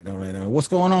What's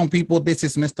going on, people? This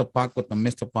is Mr. Pock with the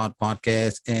Mr. Pod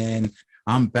Podcast, and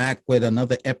I'm back with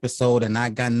another episode, and I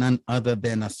got none other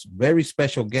than a very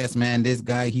special guest, man. This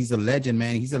guy, he's a legend,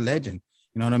 man. He's a legend.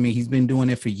 You know what I mean? He's been doing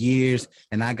it for years,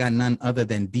 and I got none other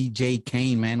than DJ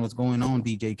KANE, man. What's going on,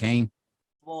 DJ KANE?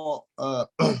 Well, I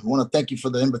want to thank you for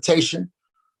the invitation.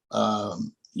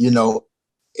 You know,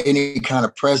 any kind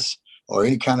of press or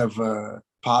any kind of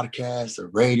podcast or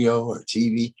radio or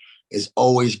TV is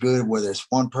always good, whether it's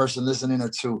one person listening or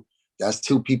two. That's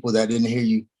two people that didn't hear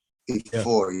you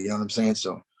before. You know what I'm saying?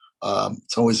 So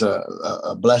it's always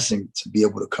a blessing to be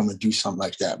able to come and do something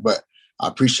like that. But I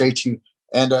appreciate you.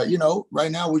 And, you know,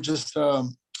 right now we just, I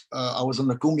was on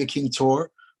the Cumbia King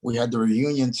tour. We had the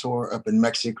reunion tour up in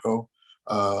Mexico.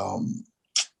 And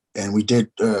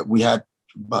we had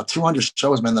about 200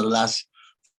 shows, man, in the last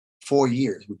 4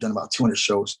 years. We've done about 200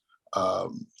 shows.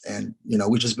 And, you know,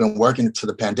 we've just been working until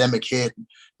the pandemic hit.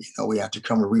 You know, we had to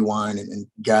come and rewind and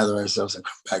gather ourselves and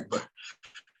come back. But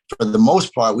for the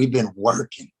most part, we've been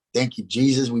working. Thank you,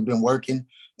 Jesus. We've been working.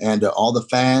 And all the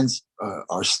fans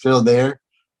are still there.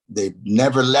 They've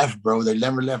never left, bro. They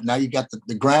never left. Now you got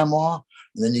the grandma,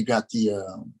 and then you got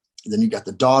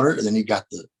the daughter, and then you got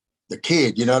the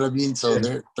kid. You know what I mean? So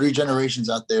there are 3 generations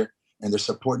out there, and they're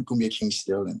supporting Cumbia King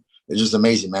still. And it's just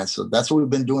amazing, man. So that's what we've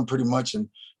been doing pretty much. And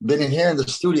been in here in the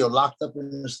studio, locked up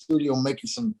in the studio, making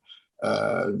some,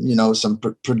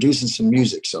 producing some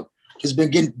music. So just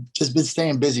been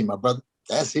staying busy, my brother.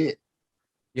 That's it.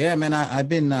 Yeah, man. I've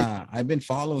been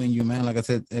following you, man. Like I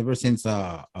said, ever since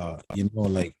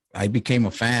like I became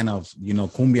a fan of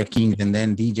Cumbia Kings and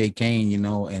then DJ KANE,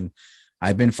 and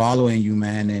I've been following you,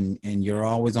 man, and you're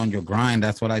always on your grind.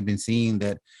 That's what I've been seeing.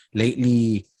 That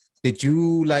lately, did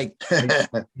you like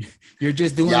you're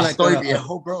just doing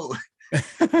bro.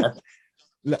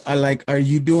 Like, are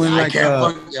you doing I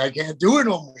can't do it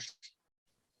no more.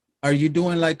 Are you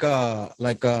doing like a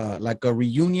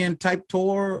reunion type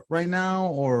tour right now,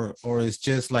 or it's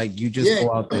just like you just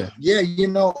go out there? Yeah,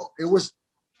 it was.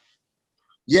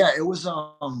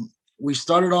 We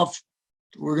started off.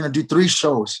 We're gonna do 3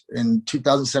 shows in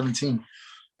 2017,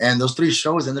 and those 3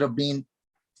 shows ended up being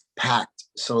packed.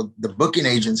 So the booking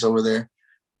agents over there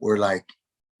were like,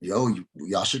 "Yo,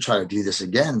 y'all should try to do this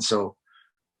again." So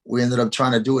we ended up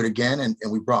trying to do it again, and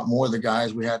we brought more of the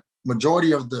guys. We had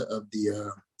majority of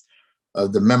the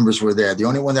members were there. The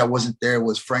only one that wasn't there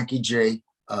was Frankie J.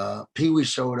 Pee Wee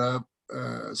showed up,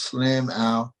 Slim,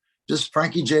 Al, just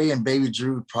Frankie J and Baby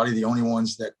Drew, probably the only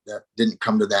ones that didn't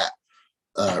come to that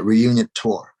reunion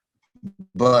tour.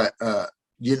 But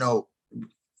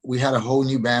we had a whole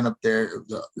new band up there.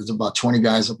 There's about 20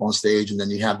 guys up on stage, and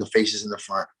then you have the faces in the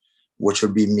front, which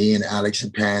would be me and Alex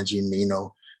and Panji and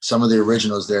Nino, some of the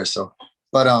originals there. So,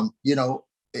 but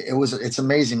it's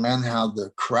amazing, man, how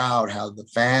the crowd, how the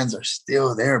fans are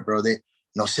still there, bro. They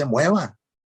no se muevan.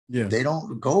 Yeah. They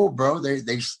don't go, bro.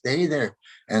 They stay there.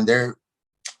 And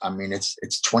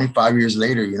it's 25 years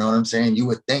later, you know what I'm saying? You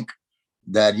would think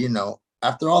that,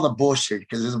 after all the bullshit,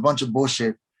 because there's a bunch of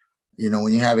bullshit,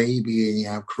 when you have AB and you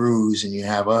have Cruz and you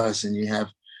have us and you have,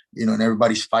 and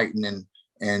everybody's fighting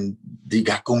and you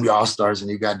got Cumbia All-Stars and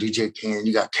you got DJ KANE and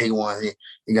you got K1,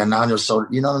 you got Nano Soda.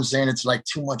 You know what I'm saying? It's like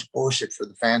too much bullshit for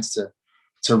the fans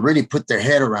to really put their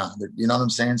head around it. You know what I'm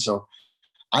saying? So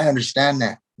I understand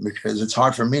that, because it's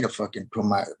hard for me to fucking put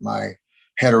my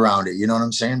head around it. You know what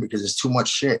I'm saying? Because it's too much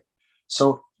shit.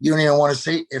 So you don't even want to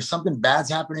say, if something bad's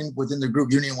happening within the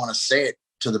group, you don't even want to say it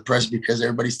to the press because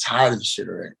everybody's tired of the shit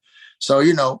already. So,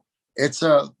 it's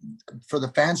for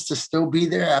the fans to still be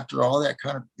there after all that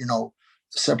kind of,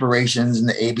 separations and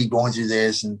the AB going through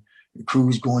this and the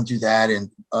Crew's going through that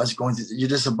and us going through, you're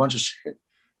just a bunch of shit,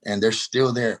 and they're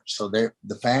still there. So the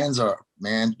fans are,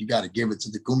 man, you got to give it to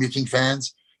the Cumbia King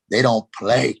fans. They don't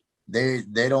play. They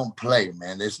don't play,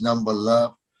 man. There's nothing but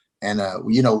love. And,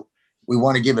 we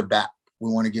want to give it back. We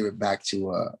want to give it back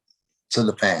to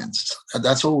the fans.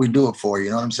 That's what we do it for. You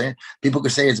know what I'm saying? People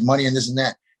could say it's money and this and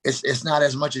that. It's not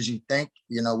as much as you think.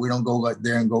 We don't go out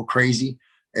there and go crazy.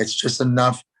 It's just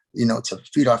enough, to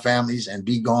feed our families and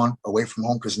be gone away from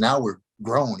home, because now we're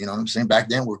grown. You know what I'm saying? Back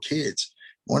then we're kids.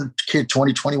 One kid,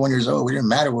 20, 21 years old. We didn't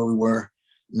matter where we were.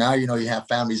 Now, you have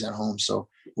families at home. So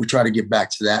we try to get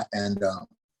back to that. And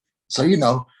we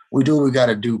do what we got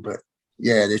to do. But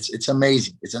yeah, it's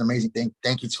amazing. It's an amazing thing.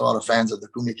 Thank you to all the fans of the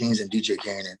Cumbia Kings and DJ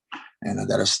KANE and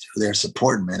that are still there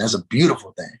supporting, man. That's a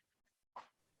beautiful thing.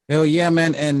 Hell yeah,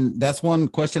 man. And that's one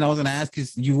question I was going to ask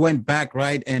is, you went back,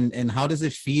 right? And how does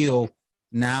it feel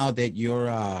now that you're,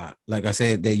 like I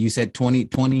said, that you said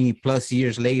 20 plus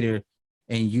years later,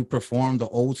 and you perform the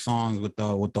old songs with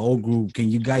the old group?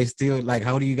 Can you guys still, like,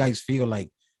 how do you guys feel like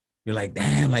You're like,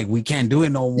 damn, like we can't do it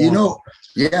no more. You know,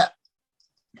 yeah.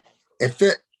 If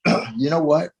it, you know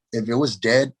what? If it was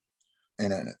dead,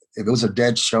 and if it was a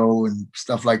dead show and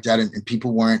stuff like that, and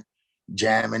people weren't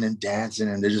jamming and dancing,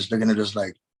 and they're just looking at us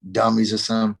like dummies or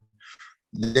something,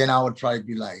 then I would probably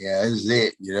be like, yeah, this is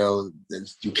it. You know,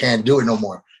 you can't do it no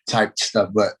more type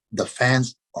stuff. But the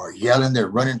fans are yelling, they're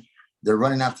running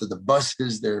after the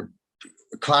buses, they're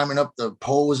climbing up the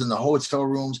poles in the hotel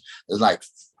rooms. There's like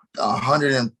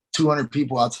 100 and 200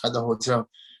 people outside the hotel.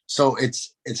 So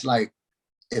it's like,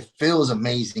 it feels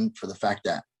amazing for the fact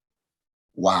that,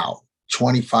 wow,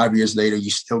 25 years later,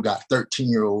 you still got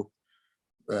 13-year-old,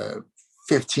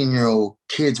 15-year-old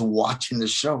kids watching the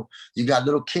show. You got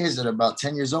little kids that are about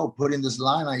 10 years old putting this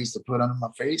line I used to put under my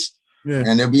face. Yeah.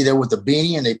 And they'll be there with a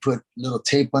beanie and they put little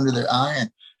tape under their eye,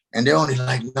 and they're only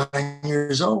like 9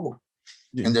 years old.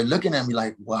 Yeah. And they're looking at me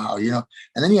like, wow, you know.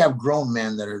 And then you have grown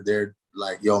men that are there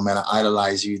like, yo, man, I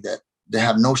idolize you, that they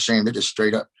have no shame. They're just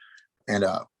straight up. And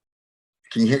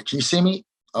can you see me?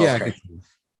 Oh, yeah, okay.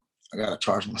 I gotta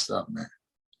charge my stuff, man.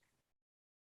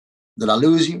 Did I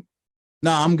lose you?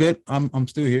 No, I'm good. I'm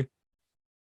still here.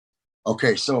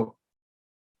 Okay, so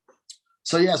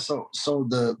yeah, so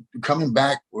the coming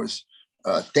back was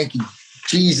thank you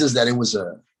Jesus that it was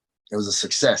a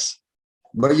success.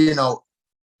 But you know,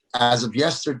 as of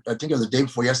yesterday, I think it was the day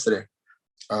before yesterday,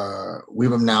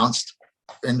 we've announced,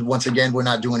 and once again, we're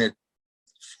not doing it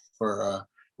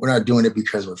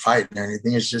because we're fighting or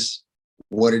anything. It's just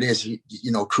what it is. You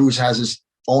know, Cruz has his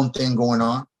own thing going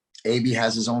on. AB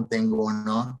has his own thing going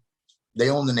on. They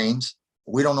own the names.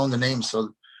 We don't own the names,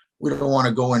 so we don't want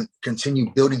to go and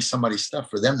continue building somebody's stuff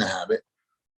for them to have it.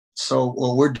 So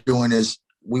what we're doing is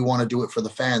we want to do it for the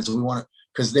fans. We want to,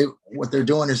 because what they're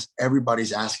doing is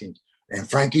everybody's asking, and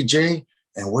Frankie J,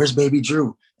 and where's Baby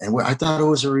Drew? And I thought it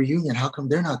was a reunion. How come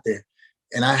they're not there?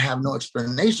 And I have no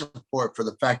explanation for it, for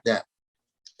the fact that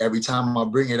every time I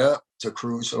bring it up to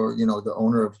Cruz or, you know, the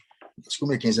owner of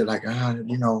Cumbia Kings, they're like,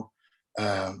 you know,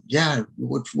 yeah,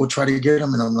 we'll try to get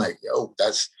them. And I'm like, yo,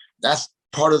 that's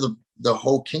part of the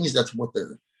whole Kings. That's what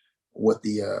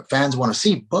the fans want to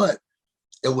see. But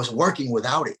it was working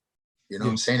without it. You know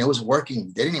what I'm saying? It was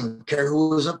working. They didn't even care who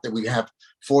was up there. We have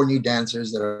 4 new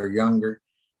dancers that are younger,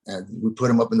 and we put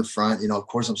them up in the front. You know, of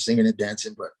course, I'm singing and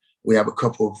dancing, but we have a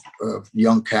couple of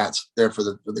young cats there for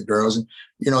the girls. And,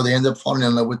 you know, they end up falling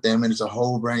in love with them, and it's a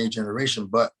whole brand new generation.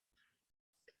 But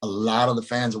a lot of the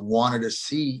fans wanted to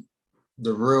see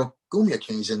the real Cumbia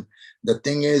Kings. And the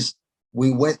thing is,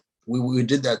 we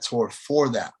did that tour for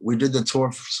that. We did the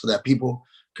tour so that people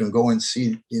can go and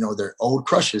see, you know, their old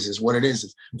crushes is what it is.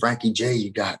 It's Frankie J,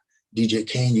 you got DJ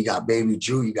Kane, you got Baby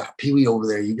Drew, you got Pee Wee over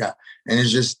there, and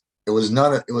it was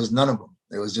none of them.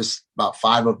 It was just about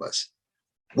 5 of us,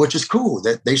 which is cool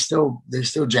that they're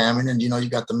still jamming. And, you know, you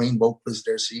got the main vocalist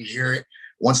there, so you hear it.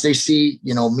 Once they see,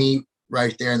 you know, me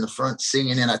right there in the front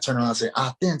singing, and I turn around and say,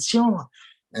 "Atención,"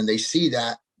 and they see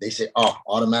that, they say, oh,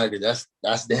 automatically, that's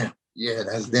them. Yeah,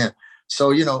 that's them.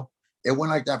 So, you know, it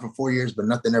went like that for 4 years, but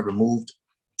nothing ever moved.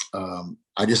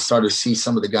 I just started to see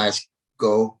some of the guys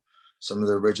go, some of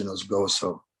the originals go.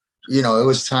 So, you know, it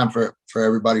was time for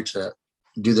everybody to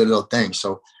do their little thing.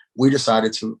 So we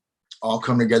decided to all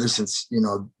come together, since, you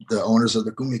know, the owners of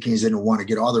the Cumbia Kings didn't want to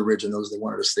get all the originals. They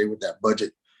wanted to stay with that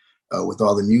budget, with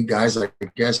all the new guys, I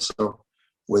guess. So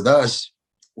with us,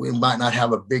 we might not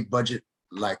have a big budget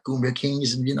like Cumbia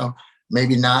Kings, and, you know,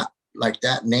 maybe not like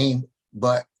that name,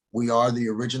 but we are the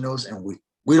originals, and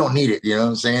we don't need it, you know what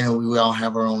I'm saying? And we all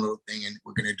have our own little thing, and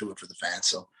we're gonna do it for the fans.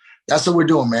 So that's what we're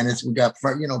doing, man. We got,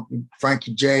 you know,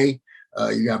 Frankie J,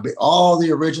 you got all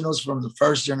the originals from the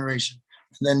first generation,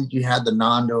 and then you had the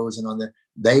Nandos and all that.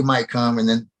 They might come, and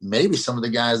then maybe some of the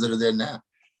guys that are there now.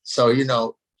 So, you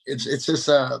know, it's just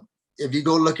if you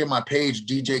go look at my page,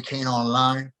 DJ Kane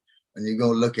Online, and you go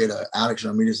look at Alex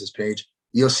Ramirez's page,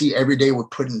 you'll see every day we're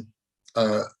putting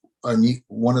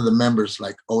one of the members,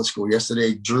 like old school.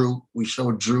 Yesterday, Drew, we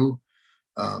showed Drew.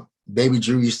 Baby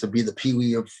Drew used to be the Pee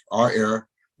Wee of our era.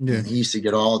 Yeah. And he used to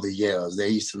get all the yells. They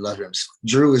used to love him. So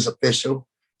Drew is official.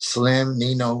 Slim,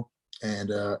 Nino,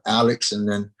 and Alex. And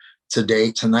then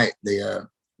tonight,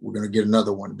 we're gonna get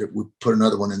another one. We put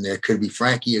another one in there. It could be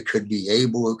Frankie. It could be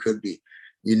Abel. It could be.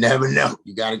 You never know.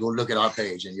 You got to go look at our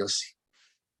page, and you'll see.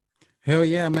 Hell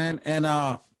yeah, man! And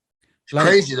it's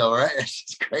crazy though, right? It's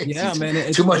just crazy. Yeah, man.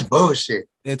 It's too much bullshit.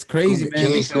 It's crazy, man.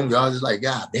 Kings, I was just like,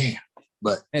 God damn.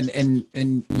 But and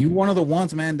you one of the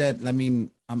ones, man, that, I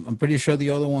mean, I'm pretty sure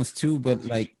the other ones too, but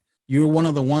like, you're one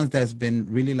of the ones that's been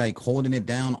really like holding it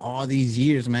down all these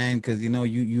years, man, because, you know,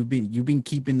 you've been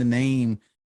keeping the name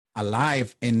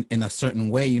alive in a certain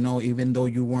way, you know, even though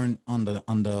you weren't on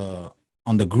the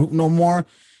on the group no more,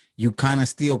 you kind of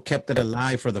still kept it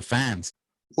alive for the fans.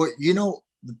 Well,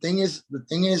 the thing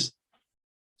is,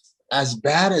 as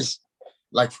bad as,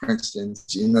 like, for instance,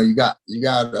 you got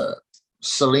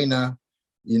Selena,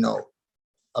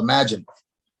 imagine,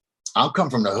 I'll come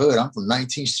from the hood. I'm from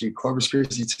 19th Street, Corpus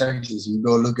Christi, Texas. You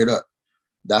go look it up.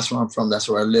 That's where I'm from. That's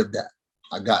where I lived at.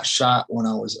 I got shot when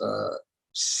I was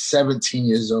 17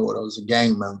 years old. I was a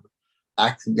gang member,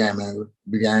 active gang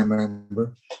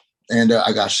member. And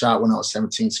I got shot when I was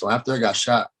 17. So after I got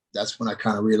shot, that's when I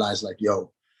kind of realized, like,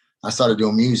 yo, I started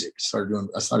doing music.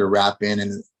 I started rapping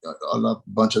and a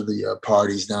bunch of the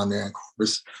parties down there in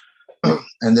Corpus.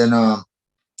 And then,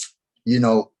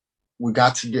 we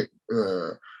got to get,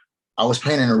 I was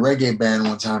playing in a reggae band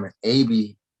one time, and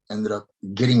AB ended up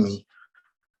getting me.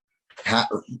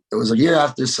 It was a year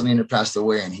after Selena passed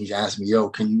away, and he asked me, yo,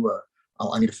 can you,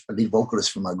 I need a lead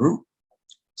vocalist for my group.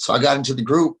 So I got into the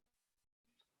group.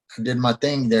 I did my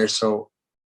thing there. So,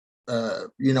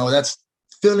 that's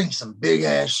filling some big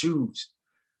ass shoes.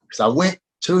 Because I went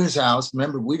to his house.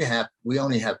 Remember, we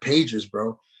only had pagers,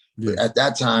 bro. Yeah. But at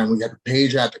that time, we got the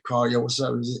pager at the car. Yo, what's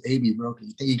up? This is AB, bro.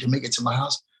 You think you can make it to my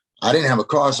house? I didn't have a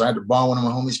car, so I had to borrow one of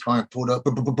my homies' car and pulled up.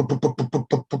 The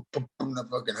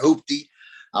fucking hoopty.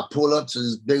 I pull up to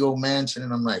this big old mansion,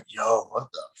 and I'm like, yo,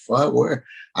 what the fuck? Where?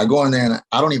 I go in there, and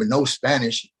I don't even know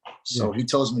Spanish. So he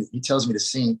tells me to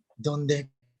sing Donde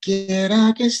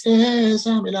quiera que estés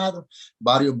a mi lado,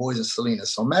 Barrio Boys and Selena.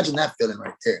 So imagine that feeling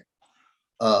right there.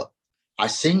 I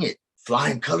sing it,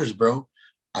 flying colors, bro.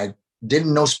 I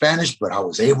didn't know Spanish, but I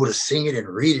was able to sing it and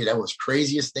read it. That was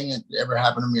craziest thing that ever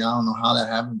happened to me. I don't know how that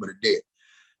happened, but it did.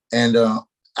 And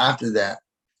after that,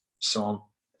 so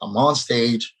I'm on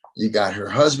stage. You got her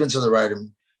husband to the right of me.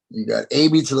 You got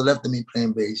AB to the left of me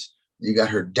playing bass. You got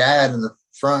her dad in the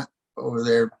front over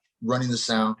there running the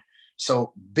sound.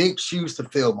 So big shoes to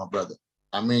fill, my brother.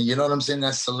 I mean, you know what I'm saying?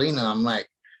 That's Selena. I'm like,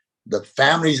 the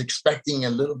family's expecting a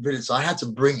little bit. So I had to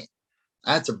bring it.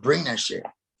 I had to bring that shit.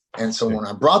 And so when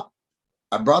I brought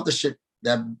the shit,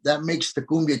 that makes the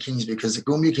Cumbia Kings, because the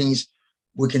Cumbia Kings,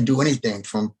 we can do anything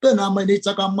from we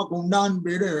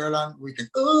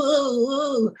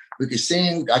can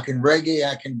sing, I can reggae,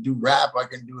 I can do rap, I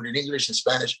can do it in English and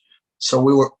Spanish.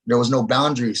 So there was no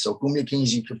boundaries. So Cumbia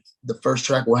Kings, the first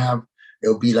track will have,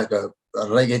 it'll be like a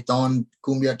reggaeton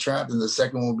cumbia trap, and the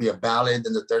second one will be a ballad,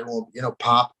 and the third one will be,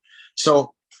 pop.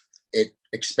 So it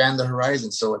expanded the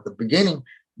horizon. So at the beginning,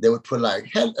 they would put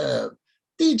like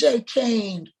DJ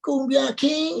KANE, Cumbia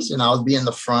Kings, and I would be in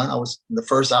the front. I was in the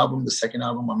first album, the second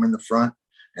album, I'm in the front,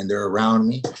 and they're around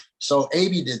me. So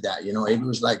AB did that, AB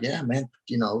was like, yeah, man,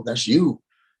 that's you,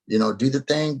 do the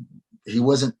thing. He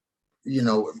wasn't,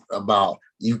 about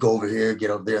you go over here,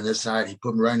 get over there on this side. He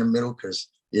put me right in the middle because,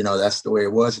 that's the way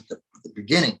it was at the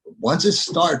beginning. But once it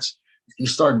starts, you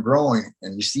start growing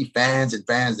and you see fans, they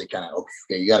kind of,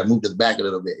 okay, you got to move to the back a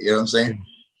little bit. You know what I'm saying?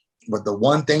 Mm-hmm. But the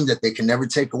one thing that they can never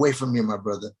take away from me, my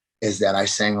brother, is that I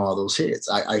sang all those hits.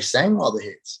 I sang all the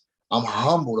hits. I'm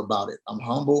humbled about it. I'm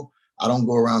humble. I don't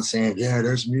go around saying, yeah,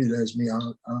 there's me.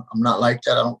 I'm not like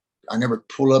that. I never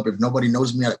pull up. If nobody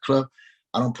knows me at a club,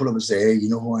 I don't pull up and say, hey, you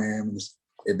know who I am.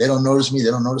 If they don't notice me,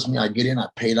 they don't notice me. I get in, I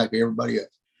pay like everybody else.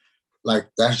 Like,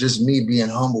 that's just me being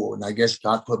humble. And I guess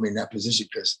God put me in that position,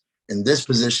 because in this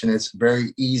position, it's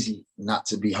very easy not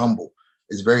to be humble.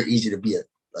 It's very easy to be a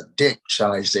dick,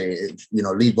 shall I say,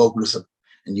 lead vocalist,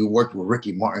 and you work with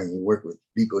Ricky Martin, you work with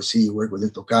Vico C, you work with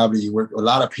Intocable, you work with a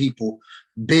lot of people,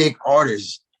 big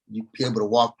artists, you be able to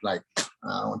walk like, I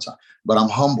don't want to talk, but I'm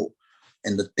humble.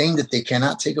 And the thing that they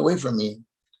cannot take away from me,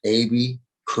 AB,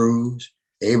 Cruz,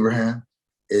 Abraham,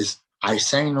 is I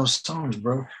sang those songs,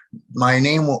 bro. My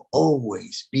name will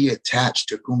always be attached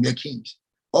to Cumbia Kings.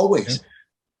 Always.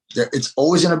 Yeah. It's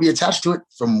always going to be attached to it,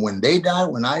 from when they die,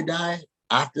 when I die,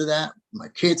 after that, my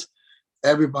kids,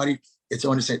 everybody, it's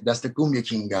only say that's the Cumbia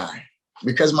King guy,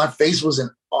 because my face was in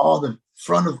all the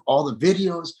front of all the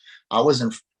videos. I was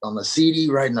on the CD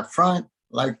right in the front,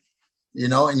 like,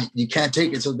 and you can't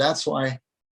take it. So that's why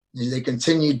they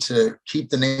continue to keep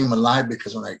the name alive,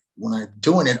 because when I'm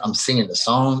doing it, I'm singing the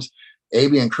songs.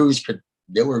 AB and Cruz,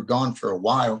 they were gone for a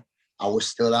while. I was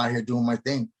still out here doing my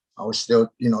thing. I was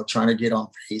still, trying to get on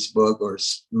Facebook or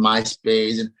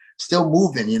MySpace and still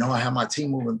moving. I had my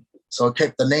team moving. So it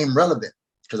kept the name relevant,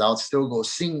 because I would still go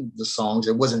sing the songs.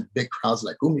 It wasn't big crowds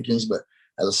like Cumbia Kings, but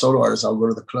as a solo artist, I would go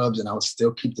to the clubs and I would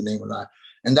still keep the name alive.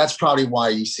 And that's probably why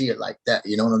you see it like that.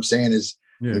 You know what I'm saying? Is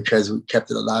because we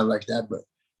kept it alive like that. But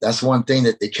that's one thing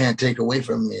that they can't take away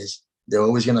from me, is they're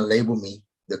always going to label me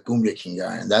the Cumbia King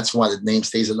guy. And that's why the name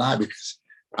stays alive, because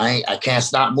I can't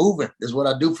stop moving. This is what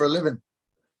I do for a living.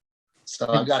 So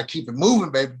I got to keep it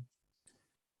moving, baby.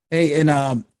 Hey, and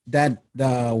that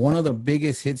the one of the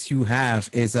biggest hits you have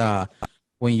is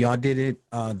when y'all did it,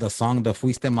 the song "The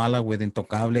Fuiste Mala" with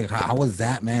Intocable. How was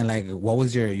that, man? Like, what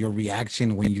was your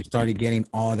reaction when you started getting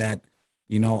all that,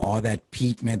 all that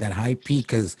peak, man, that high peak?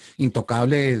 Because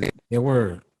Intocable, they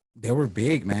were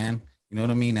big, man. You know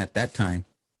what I mean? At that time.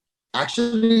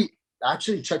 Actually,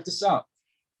 actually, check this out.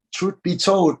 Truth be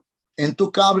told, in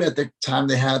Tucable at the time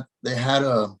they had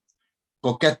a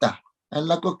coqueta. And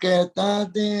la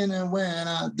coqueta tiene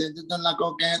buena, la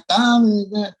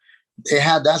coqueta. They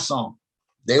had that song.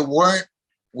 They weren't.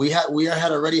 We had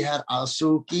already had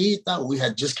Azuquita. We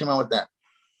had just came out with that.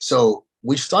 So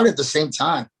we started at the same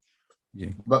time.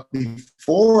 Yeah. But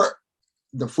before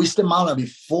the Fuiste Mala,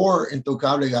 before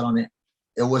Intocable got on it,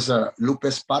 it was a Lupe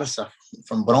Esparza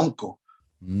from Bronco.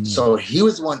 Mm. So he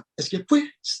was the one. Es que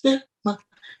fuiste ma.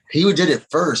 He did it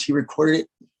first. He recorded it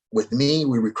with me.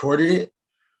 We recorded it,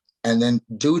 and then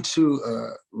due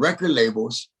to record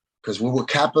labels, because we were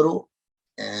Capitol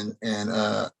and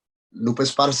Lupe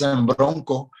Esparza and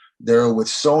Bronco, they're with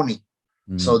Sony,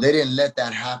 so Mm. they didn't let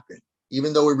that happen.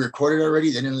 Even though we recorded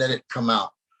already, they didn't let it come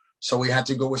out. So we had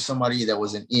to go with somebody that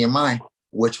was in EMI,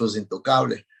 which was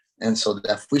Intocable. And so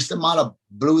that Fuiste Mala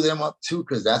blew them up too,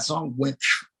 because that song went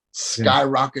Yeah.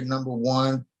 skyrocket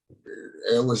 #1.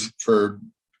 It was for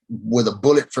with a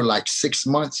bullet for like 6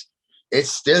 months. It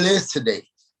still is today.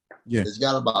 Yeah. It's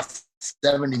got about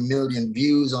 70 million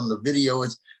views on the video.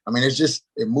 It's just,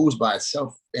 it moves by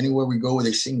itself. Anywhere we go,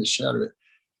 they sing the shit out of it.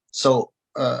 So,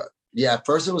 yeah, at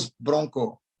first it was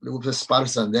Bronco, it was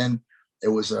Esparza, and then it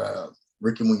was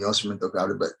Ricky Munoz from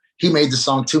Intocable. But he made the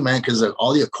song too, man, because of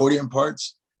all the accordion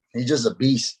parts. He's just a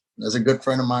beast. That's a good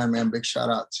friend of mine, man. Big shout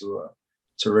out to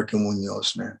Ricky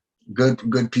Munoz, man.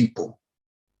 Good people.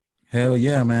 Hell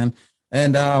yeah, man.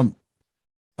 And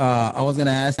I was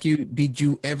gonna ask you, did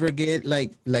you ever get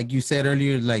like you said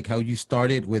earlier, like how you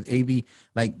started with AB,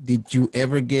 like did you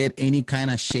ever get any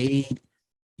kind of shade,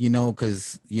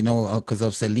 because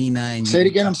of Selena and Say it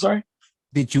again. I'm sorry.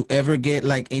 did you ever get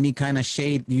like any kind of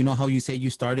shade? You know how you said you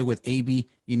started with AB,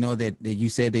 that you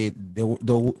said that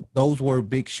those were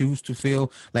big shoes to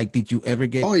fill. Like, did you ever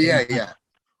get Oh any yeah, kind? yeah.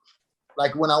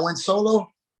 Like when I went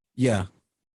solo, Yeah.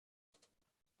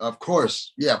 of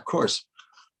course. Yeah, of course.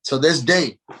 To this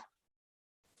day,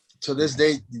 to this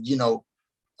day,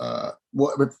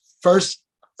 but first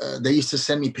they used to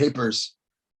send me papers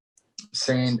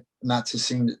saying not to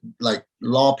sing, like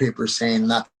law papers saying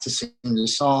not to sing the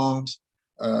songs.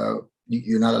 Uh,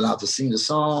 you're not allowed to sing the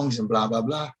songs and blah blah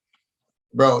blah.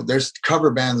 Bro, there's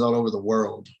cover bands all over the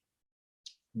world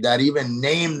that even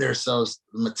name themselves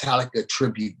Metallica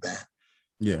tribute band.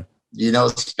 Yeah.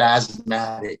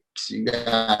 Spasmatics. You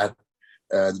got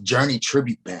Journey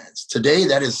tribute bands. Today,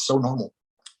 that is so normal.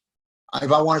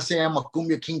 If I want to say I'm a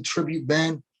Cumbia King tribute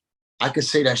band, I could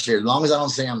say that shit. As long as I don't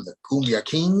say I'm the Cumbia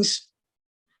Kings,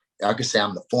 I could say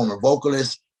I'm the former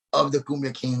vocalist of the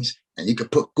Cumbia Kings, and you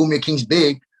could put Cumbia Kings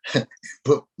big,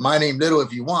 put my name little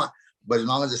if you want, but as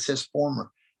long as it says former.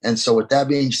 And so with that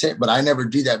being said, but I never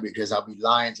do that because I'll be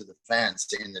lying to the fans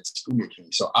saying that's Cumbia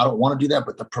Kings. So I don't want to do that,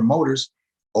 but the promoters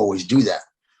always do that.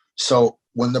 So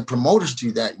when the promoters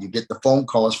do that, you get the phone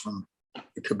calls from,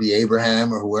 it could be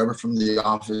Abraham or whoever from the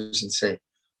office and say,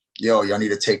 yo, y'all need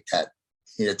to take that.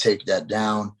 You need to take that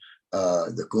down.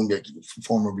 The Cumbia,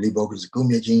 former lead vocalist of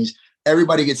Cumbia Kings.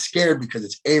 Everybody gets scared because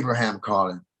it's Abraham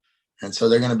calling. And so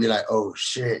they're going to be like, oh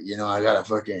shit, I got to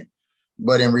fucking,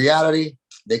 but in reality,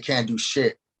 they can't do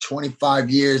shit. 25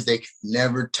 years, they can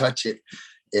never touch it.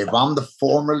 If I'm the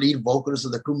former lead vocalist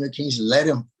of the Cumbia Kings, let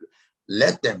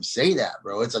them say that,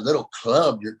 bro. It's a little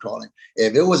club you're calling.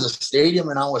 If it was a stadium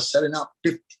and I was setting out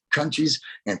 50 countries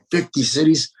and 50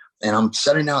 cities, and I'm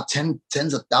setting out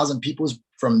tens of thousands of people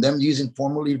from them using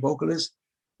former lead vocalists,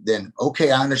 then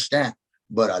okay, I understand.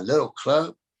 But a little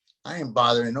club, I ain't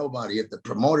bothering nobody. If the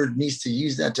promoter needs to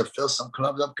use that to fill some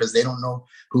clubs up because they don't know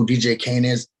who DJ KANE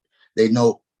is, they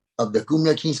know of the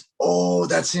Cumbia Kings. Oh,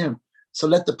 that's him. So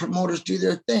let the promoters do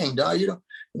their thing, dog. You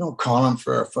don't call them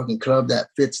for a fucking club that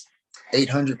fits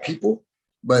 800 people.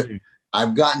 But Yeah.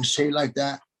 I've gotten shit like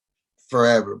that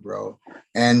forever, bro.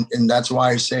 And that's why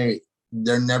I say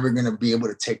they're never gonna be able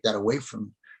to take that away from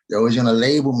me. They're always gonna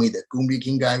label me the Cumbia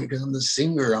King guy because I'm the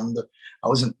singer. I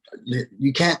wasn't.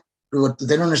 You can't. What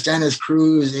they don't understand is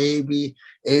Cruz, AB,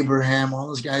 Abraham, all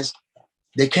those guys.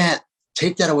 They can't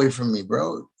take that away from me,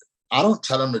 bro. I don't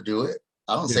tell them to do it.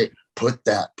 I don't Yeah. say put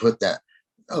that.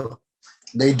 No,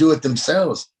 they do it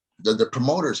themselves. The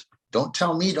promoters. Don't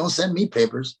tell me. Don't send me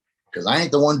papers because I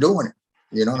ain't the one doing it.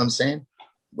 You know what I'm saying?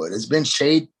 But it's been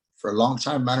shade for a long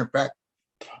time. Matter of fact,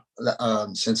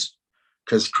 since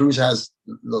because Cruz has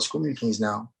Los Cumbia Kings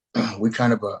now, we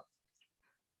kind of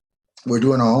we're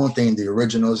doing our own thing, the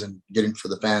originals and getting for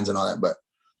the fans and all that. But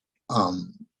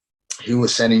he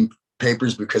was sending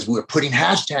papers because we were putting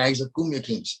hashtags of Cumbia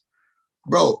Kings.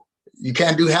 Bro, you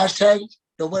can't do hashtags?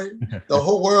 Nobody, the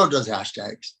whole world does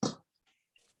hashtags.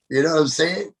 You know what I'm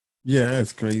saying? Yeah,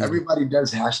 it's crazy. Everybody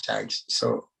does hashtags.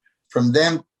 So from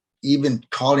them even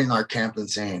calling our camp and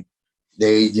saying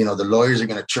the lawyers are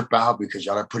gonna trip out because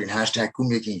y'all are putting hashtag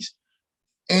Cumbia Kings.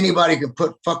 Anybody can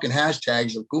put fucking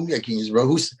hashtags of Cumbia Kings, bro.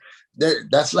 Who's there?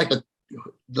 That's like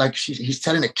he's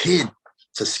telling a kid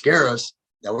to scare us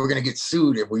that we're gonna get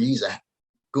sued if we use a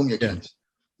Cumbia Kings.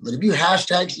 But if you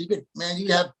hashtags,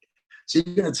 so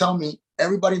you're gonna tell me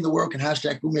everybody in the world can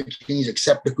hashtag Cumbia Kings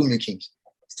except the Cumbia Kings.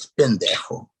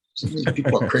 Pendejo. These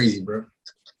people are crazy, bro.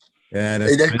 Yeah,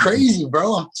 they're crazy,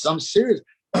 bro. I'm serious.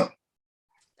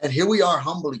 And here we are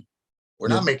humbly. We're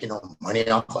not making no money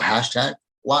off a hashtag.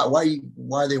 Why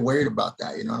are they worried about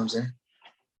that? You know what I'm saying?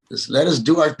 Just let us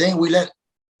do our thing. We're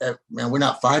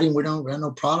not fighting. We have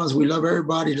no problems. We love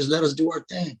everybody. Just let us do our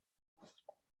thing.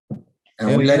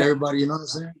 And we let everybody, you know what I'm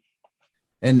saying?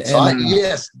 And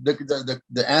yes,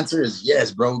 the answer is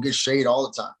yes, bro. We get shade all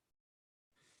the time.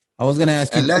 I was gonna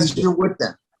ask you, unless you're with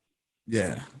them.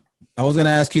 Yeah, I was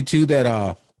gonna ask you too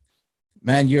that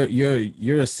man,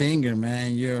 you're a singer,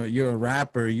 man. You're a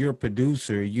rapper. You're a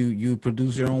producer. You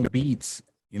produce your own beats.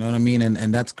 You know what I mean?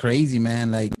 And that's crazy,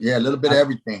 man. Like, yeah, a little bit of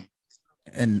everything.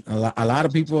 And a lot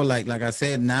of people, like I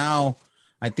said, now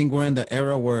I think we're in the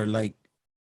era where like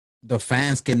the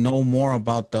fans can know more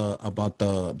about the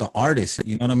artist.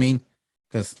 You know what I mean?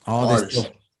 Because all this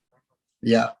stuff,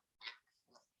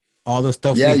 all the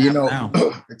stuff. Yeah, now.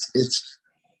 it's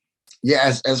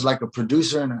as like a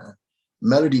producer and a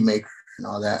melody maker and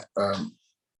all that.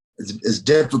 It's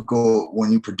difficult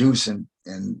when you produce and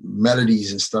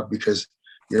melodies and stuff because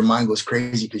your mind goes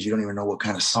crazy because you don't even know what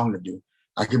kind of song to do.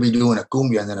 I could be doing a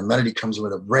cumbia and then a melody comes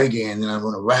with a reggae and then I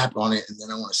want to rap on it and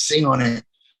then I want to sing on it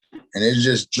and it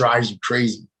just drives you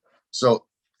crazy. So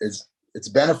it's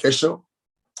beneficial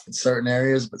in certain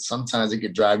areas, but sometimes it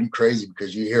could drive you crazy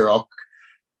because you hear all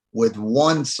with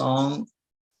one song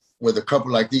with a couple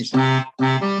like these. Or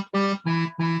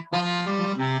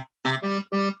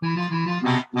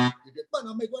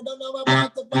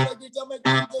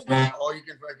you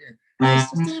can fucking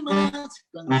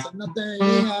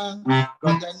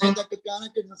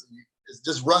it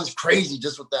just runs crazy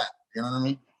just with that. You know what I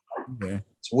mean? Yeah.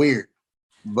 It's weird.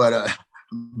 But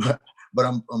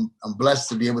I'm blessed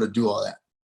to be able to do all that.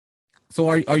 So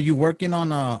are you working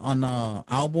on a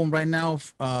album right now,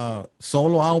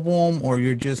 solo album, or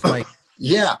you're just like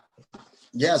Yeah.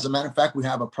 As a matter of fact, we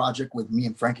have a project with me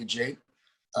and Frankie J.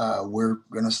 We're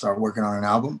gonna start working on an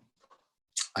album.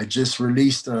 I just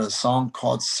released a song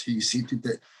called Si Te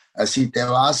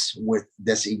Vas with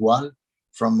Desigual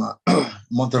from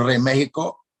Monterrey,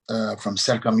 Mexico, from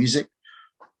Cerca Music.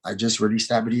 I just released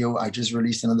that video. I just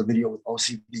released another video with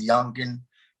OCB Youngkin,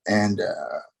 and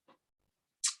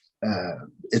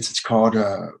it's called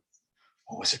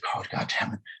what was it called? God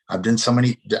damn it! I've done so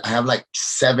many. I have like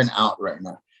 7 out right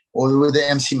now. Or with the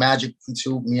MC Magic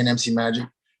too. Me and MC Magic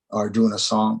are doing a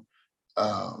song.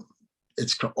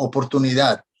 It's called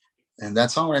Oportunidad, and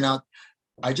that song right now,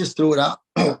 I just threw it out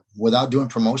without doing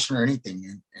promotion or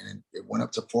anything, and it went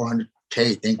up to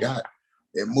 400K. Thank God,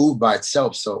 it moved by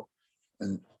itself. So,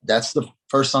 and that's the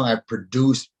first song I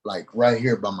produced like right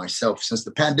here by myself. Since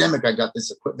the pandemic, I got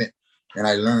this equipment, and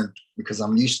I learned because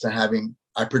I'm used to having.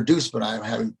 I produce, but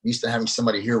I'm used to having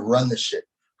somebody here run the shit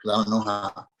because I don't know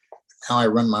how I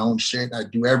run my own shit. I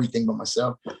do everything by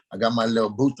myself. I got my little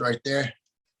booth right there,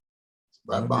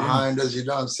 right behind us, you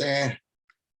know what I'm saying?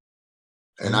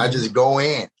 And I just go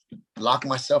in, lock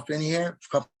myself in here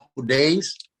for a couple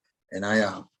days, and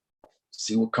I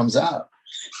see what comes out.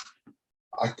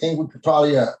 I think we could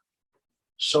probably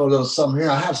show a little something here.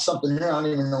 I have something here. I don't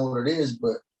even know what it is,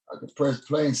 but I could press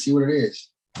play and see what it is.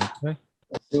 Okay.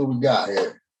 Let's see what we got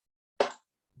here.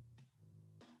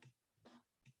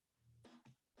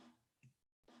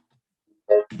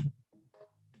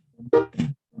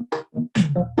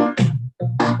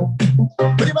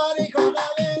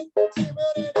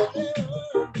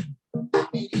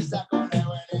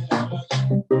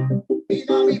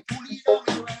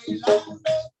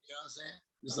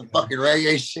 It's some fucking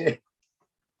reggae shit.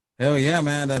 Hell yeah,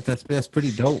 man. That's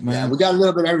pretty dope, man. Yeah, we got a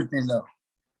little bit of everything though.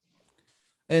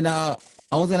 And I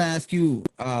was gonna ask you,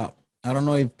 I don't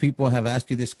know if people have asked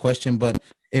you this question, but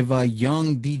if a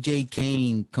young DJ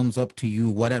Kane comes up to you,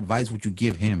 what advice would you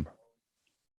give him?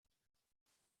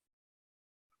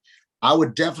 I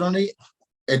would definitely,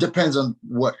 it depends on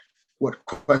what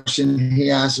question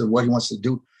he asks or what he wants to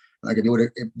do. Like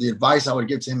if the advice I would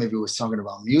give to him if he was talking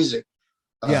about music,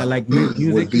 Yeah, like would be,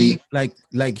 musically,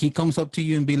 like he comes up to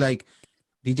you and be like,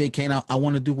 DJ Kane, I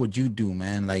want to do what you do,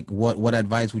 man. Like, what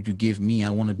advice would you give me?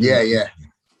 I want to do yeah, what you yeah.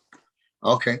 do.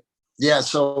 Okay. Yeah.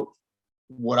 So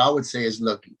what I would say is,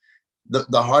 look,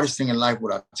 the hardest thing in life,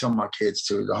 what I tell my kids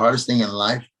too, the hardest thing in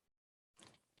life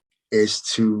is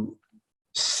to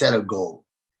set a goal.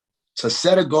 To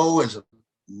set a goal is a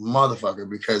motherfucker,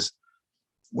 because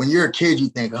when you're a kid, you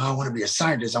think, oh, I want to be a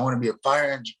scientist. I want to be a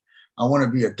fire engineer. I want to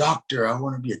be a doctor. I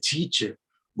want to be a teacher.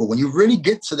 But when you really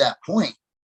get to that point,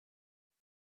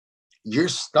 you're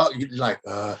stuck. You're like,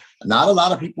 not a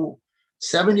lot of people,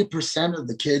 70% of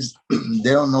the kids, they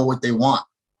don't know what they want.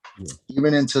 Yeah.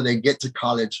 Even until they get to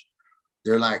college,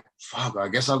 they're like, fuck, I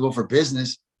guess I'll go for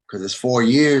business because it's 4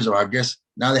 years, or I guess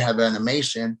now they have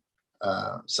animation.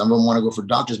 Some of them want to go for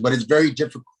doctors, but it's very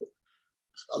difficult.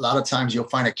 A lot of times you'll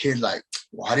find a kid like,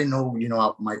 well, I didn't know,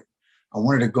 I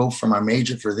wanted to go for my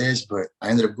major for this, but I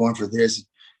ended up going for this.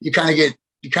 You kind of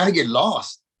get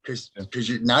lost because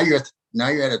your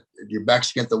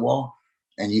back's against the wall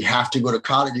and you have to go to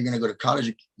college. You're going to go to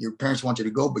college. Your parents want you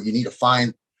to go, but you need to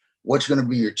find what's going to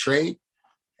be your trade.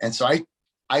 And so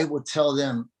I would tell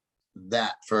them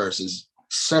that first is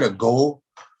set a goal.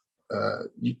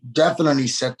 You definitely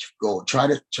set your goal. Try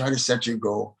to set your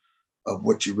goal of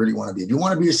what you really want to be. If you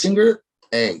want to be a singer,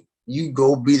 hey, you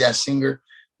go be that singer.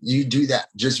 You do that.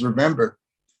 Just remember,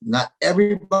 not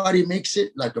everybody makes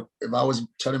it. Like if I was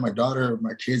telling my daughter or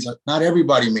my kids, not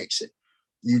everybody makes it.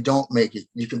 You don't make it.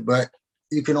 But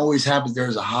you can always have it there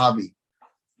as a hobby.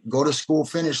 Go to school,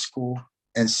 finish school,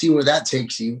 and see where that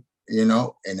takes you. And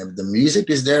if the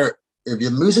music is there, if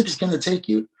your music is going to take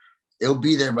you, it'll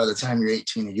be there by the time you're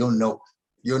 18, and you'll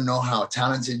know how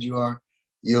talented you are.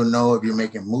 You'll know if you're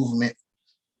making movement,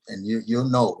 and you'll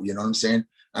know, you know what I'm saying?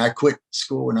 I quit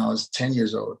school when I was 10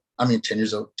 years old. I mean, 10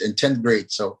 years old in 10th grade.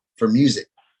 So for music.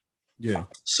 Yeah.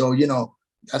 So,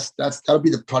 that'll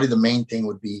be probably the main thing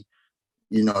would be,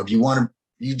 if you want to,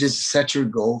 you just set your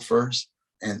goal first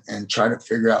and try to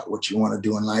figure out what you want to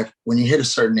do in life when you hit a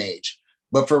certain age.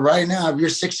 But for right now, if you're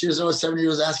 6 years old, 7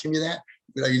 years old asking me that,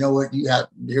 be like, you know what,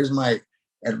 here's my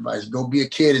advice. Go be a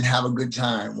kid and have a good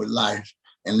time with life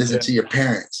and listen to your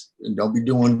parents, and don't be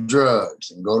doing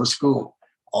drugs, and go to school,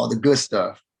 all the good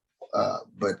stuff.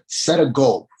 But set a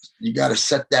goal. You got to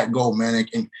set that goal, man.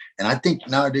 And I think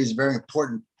nowadays it's very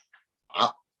important.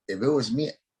 If it was me,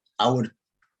 I would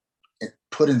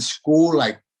put in school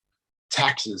like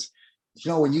taxes.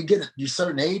 When you get a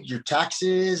certain age, your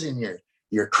taxes and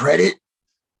your credit,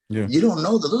 you don't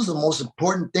know that those are the most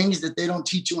important things that they don't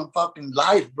teach you in fucking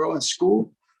life, bro, in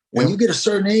school. When you get a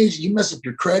certain age, you mess up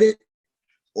your credit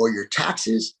or your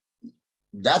taxes.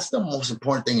 That's the most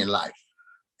important thing in life.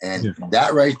 And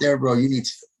that right there, bro,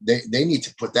 they need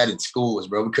to put that in schools,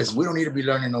 bro, because we don't need to be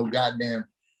learning no goddamn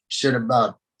shit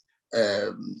about,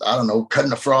 I don't know,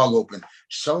 cutting a frog open.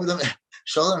 Show them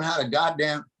how to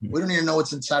goddamn, we don't need to know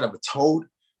what's inside of a toad.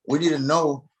 We need to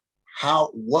know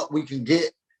what we can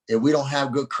get if we don't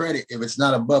have good credit, if it's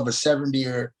not above a 70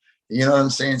 or, you know what I'm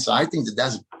saying? So I think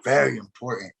that's very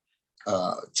important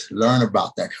to learn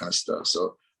about that kind of stuff.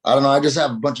 So I don't know. I just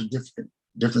have a bunch of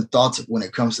different thoughts when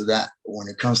it comes to that, when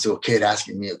it comes to a kid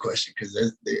asking me a question, because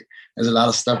there's a lot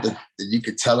of stuff that you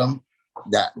could tell them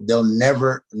that they'll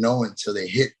never know until they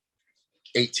hit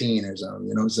 18 or something,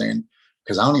 you know what I'm saying?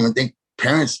 Because I don't even think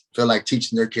parents feel like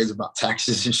teaching their kids about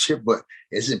taxes and shit, but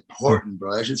it's important,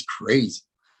 bro. That's just crazy.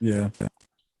 Yeah.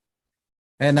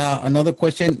 And another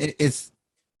question is,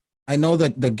 I know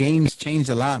that the game's changed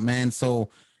a lot, man. So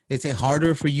is it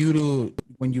harder for you to,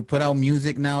 when you put out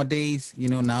music nowadays,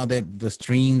 now that the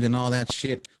streams and all that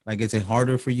shit, like, is it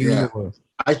harder for you? Yeah. Or?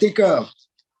 I think, I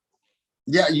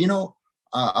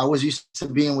was used to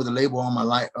being with a label all my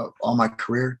life, all my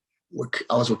career.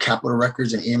 I was with Capitol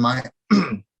Records and EMI,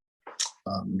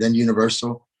 then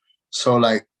Universal. So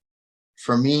like,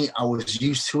 for me, I was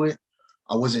used to it.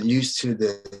 I wasn't used to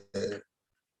the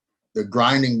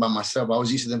grinding by myself. I was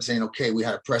used to them saying, okay, we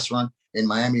had a press run in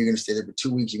Miami. You're going to stay there for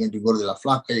 2 weeks. You're going to go to La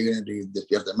Flaca. You're going to do the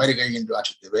Fiesta America. You're going to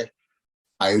do HTV.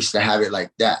 I used to have it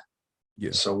like that.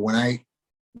 Yeah. So when I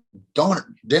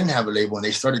didn't have a label and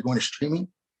they started going to streaming,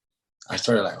 I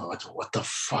started like, oh, what the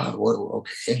fuck?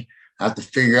 Okay. I have to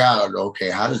figure out, okay,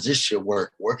 how does this shit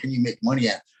work? Where can you make money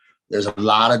at? There's a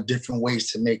lot of different ways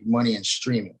to make money in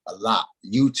streaming. A lot.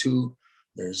 YouTube,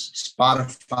 there's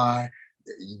Spotify.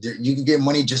 You can get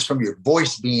money just from your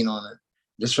voice being on it,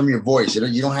 just from your voice.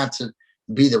 You don't have to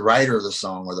be the writer of the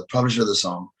song or the publisher of the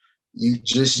song.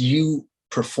 You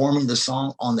performing the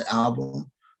song on the album,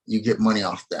 you get money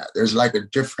off that. There's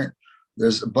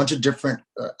there's a bunch of different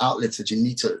outlets that you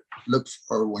need to look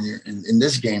for when you're in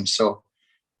this game. So,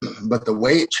 but the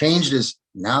way it changed is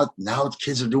now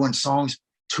kids are doing songs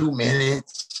 2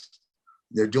 minutes.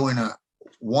 They're doing a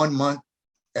 1 month,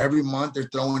 every month they're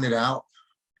throwing it out.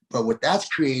 But what that's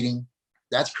creating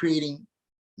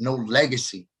no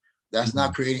legacy. That's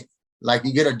not creating, like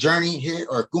you get a Journey hit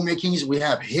or Cumbia Kings, we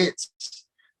have hits,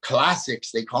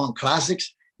 classics. They call them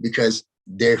classics because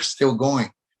they're still going.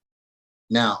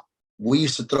 Now, we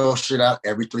used to throw shit out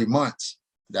every 3 months.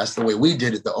 That's the way we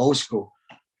did it, the old school.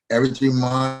 Every 3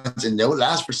 months, and they'll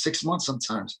last for 6 months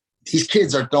sometimes. These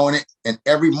kids are throwing it, and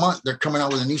every month they're coming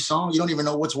out with a new song. You don't even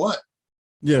know what's what.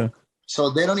 Yeah. So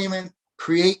they don't even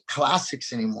create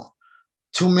classics anymore.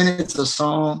 2 minutes a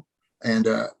song, and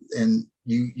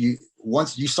you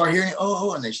once you start hearing it,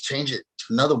 and they change it to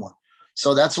another one.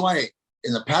 So that's why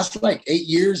in the past like 8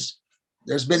 years,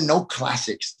 there's been no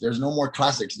classics. There's no more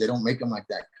classics. They don't make them like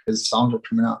that because songs are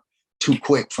coming out too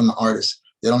quick from the artist.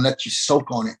 They don't let you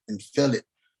soak on it and feel it.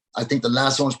 I think the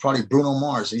last one was probably Bruno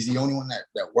Mars. He's the only one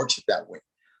that works it that way.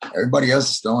 Everybody else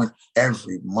is throwing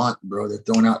every month, bro. They're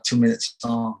throwing out 2 minute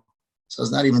song. So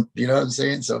it's not even, you know what I'm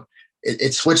saying? So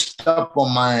it switched up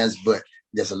on my ass, but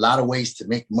there's a lot of ways to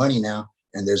make money now.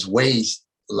 And there's ways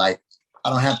like, I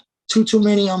don't have too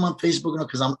many on my Facebook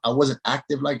because I wasn't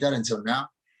active like that until now.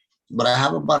 But I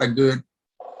have about a good,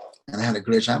 and I had a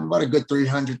glitch, I have about a good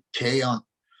 300K on,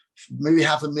 maybe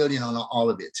 500,000 on all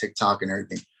of it, TikTok and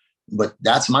everything. But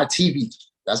that's my TV.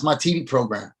 That's my TV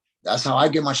program. That's how I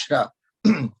get my shit out.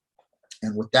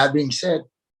 And with that being said,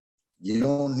 you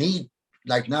don't need,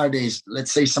 like nowadays,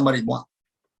 let's say somebody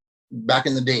back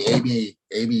in the day,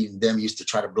 AB and them used to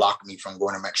try to block me from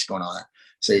going to Mexico and all that.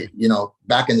 Say,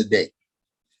 back in the day.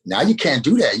 Now you can't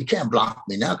do that. You can't block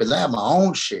me now because I have my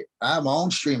own shit. I have my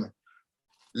own streaming.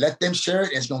 Let them share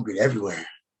it. It's going to get everywhere.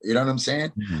 You know what I'm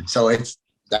saying? Mm-hmm. So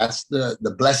that's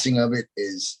the blessing of it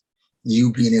is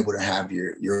you being able to have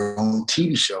your own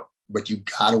TV show, but you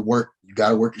got to work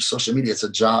your social media. It's a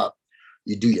job.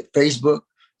 You do your Facebook,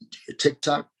 you do your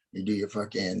TikTok, you do your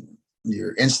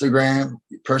Instagram,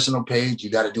 your personal page. You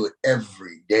got to do it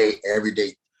every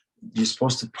day. You're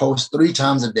supposed to post 3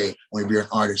 times a day when you're an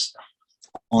artist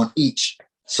on each.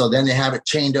 So then they have it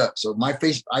chained up. So my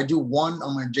face, I do one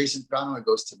on my Jason Cano. It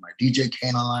goes to my DJ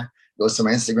KANE online, goes to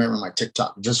my Instagram and my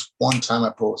TikTok. Just one time I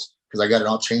post because I got it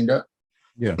all chained up.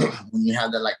 Yeah. When you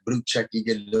have that like blue check, you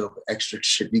get a little extra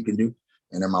shit you can do.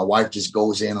 And then my wife just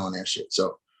goes in on that shit.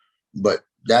 So, but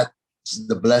that's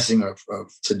the blessing of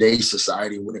today's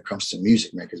society when it comes to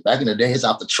music, man. Because back in the day, it's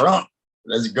out the trunk.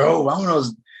 Let's go. I don't know,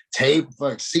 tape,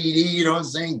 CD, you know what I'm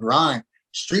saying? Grind,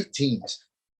 street teams.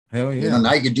 Hell yeah.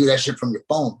 Now you can do that shit from your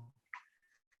phone.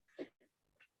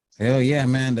 Hell yeah,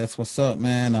 man. That's what's up,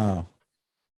 man.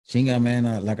 Chinga,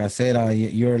 man. Like I said,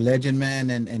 you're a legend, man.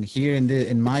 And here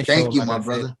in my show, thank you, like my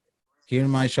brother. Here in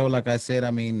my show, like I said,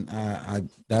 I mean,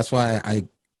 that's why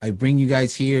I bring you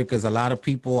guys here because a lot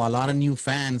of new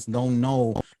fans don't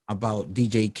know about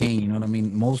DJ KANE. You know what I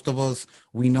mean? Most of us,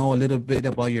 we know a little bit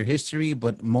about your history,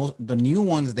 but the new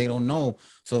ones, they don't know.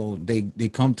 So they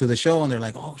come to the show and they're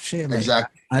like, oh shit, like,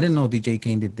 exactly. I didn't know DJ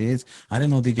KANE did this. I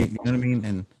didn't know DJ, you know what I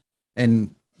mean?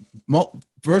 And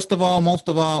first of all, most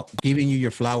of all, giving you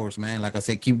your flowers, man. Like I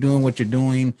said, keep doing what you're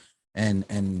doing.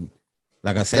 And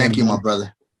like I said, thank you, my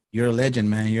brother. You're a legend,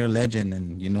 man. You're a legend.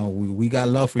 And, we got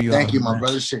love for you. Thank you, my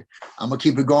brother. Shit. I'm going to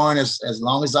keep it going as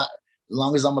long as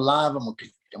I'm alive. I'm going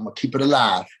to keep it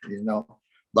alive,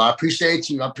 But I appreciate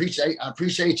you. I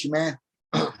appreciate you, man.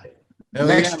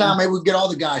 Next time, maybe we'll get all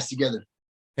the guys together.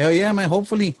 Hell yeah, man.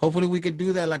 Hopefully we could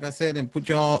do that, like I said, and put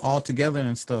you all together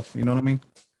and stuff. You know what I mean?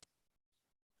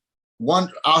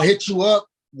 I'll hit you up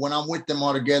when I'm with them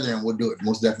all together and we'll do it.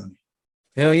 Most definitely.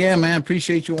 Hell yeah, man.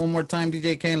 Appreciate you one more time,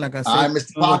 DJ KANE. Like I said. All right,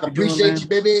 Mr. Park. Appreciate you,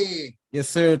 baby. Yes,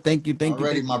 sir. Thank you.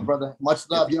 Already, my brother. Much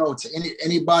love, yo. To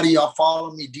anybody y'all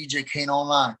follow me, DJ KANE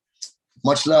online.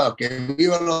 Much love.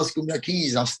 Viva los Cumbia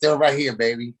Kings. I'm still right here,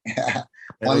 baby.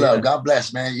 One love. God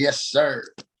bless, man. Yes, sir.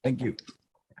 Thank you.